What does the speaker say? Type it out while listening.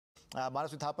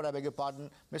Manasvi Thapar, I beg your pardon.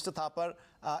 Mr. Thapar,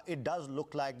 it does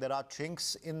look like there are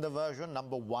chinks in the version,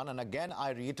 number one. And again,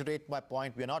 I reiterate my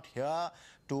point. We're not here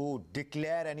to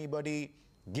declare anybody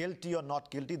guilty or not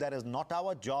guilty. That is not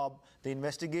our job. The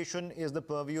investigation is the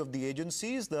purview of the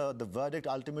agencies. The verdict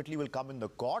ultimately will come in the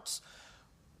courts.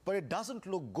 But it doesn't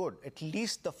look good. At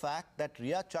least the fact that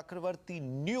Riya Chakravarti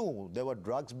knew there were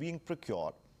drugs being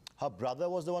procured, her brother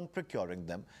was the one procuring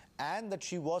them, and that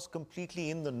she was completely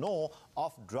in the know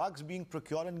of drugs being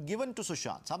procured and given to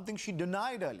Sushant, something she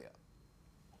denied earlier.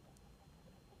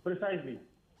 Precisely.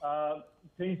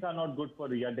 Things are not good for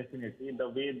Riya, definitely. The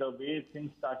way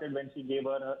things started when she gave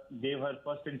her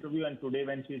first interview, and today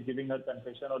when she is giving her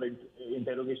confession or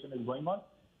interrogation is going on,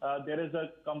 there is a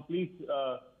complete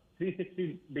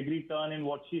 360-degree turn in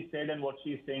what she said and what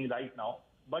she is saying right now.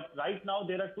 But right now,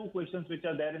 there are two questions which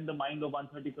are there in the mind of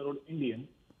 130 crore Indians.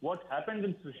 What happened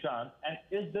with Sushant, and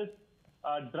is this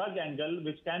drug angle,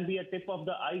 which can be a tip of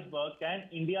the iceberg, can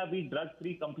India be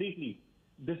drug-free completely?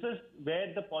 This is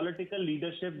where the political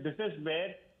leadership, this is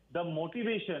where the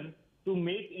motivation to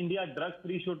make India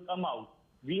drug-free should come out.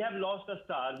 We have lost a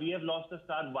star.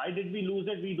 Why did we lose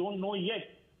it? We don't know yet.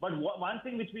 But one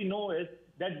thing which we know is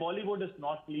that Bollywood is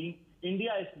not clean,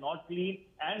 India is not clean,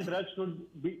 and drugs should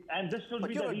be, and this should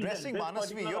be the reason. But you're addressing,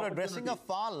 Manasvi, you're addressing a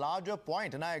far larger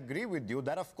point, and I agree with you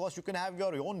that, of course, you can have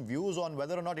your own views on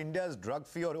whether or not India is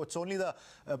drug-free, or it's only the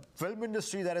film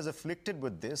industry that is afflicted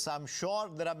with this. I'm sure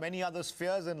there are many other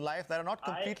spheres in life that are not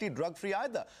completely drug-free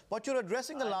either. But you're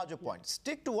addressing a larger point.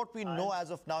 Stick to what we know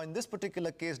as of now. In this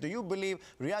particular case, do you believe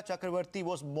Riya Chakravarti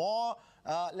was more,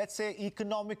 let's say,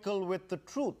 economical with the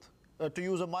truth, to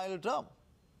use a mild term?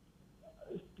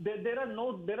 There are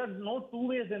no two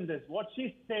ways in this. What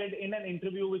she said in an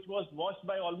interview which was watched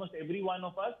by almost every one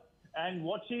of us, and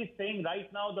what she is saying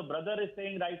right now, the brother is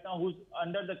saying right now, who's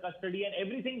under the custody, and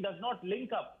everything does not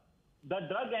link up. The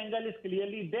drug angle is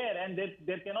clearly there, and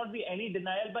there cannot be any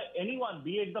denial by anyone,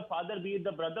 be it the father, be it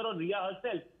the brother, or Riya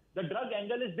herself. The drug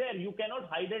angle is there. You cannot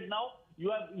hide it now.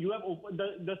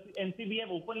 The NCB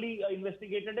have openly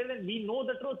investigated it, and we know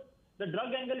the truth. The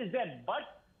drug angle is there,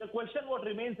 but the question what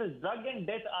remains is, drug and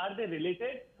death, are they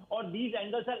related, or these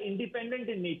angles are independent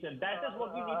in nature? That is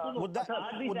what we need to know.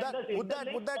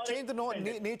 Would that change the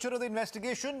nature of the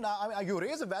investigation? You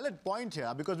raise a valid point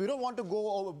here, because we don't want to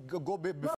go